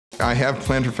I have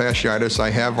plantar fasciitis,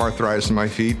 I have arthritis in my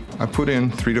feet. I put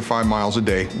in 3 to 5 miles a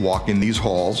day walking these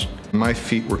halls. My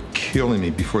feet were killing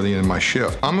me before the end of my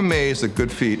shift. I'm amazed that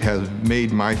Good Feet has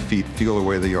made my feet feel the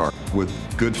way they are. With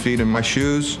Good Feet in my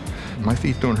shoes, my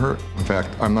feet don't hurt. In fact,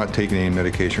 I'm not taking any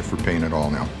medication for pain at all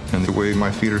now. And the way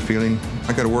my feet are feeling,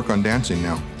 I gotta work on dancing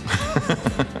now.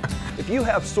 If you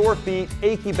have sore feet,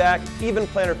 achy back, even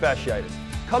plantar fasciitis,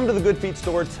 come to the Good Feet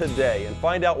store today and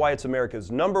find out why it's America's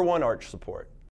 #1 arch support.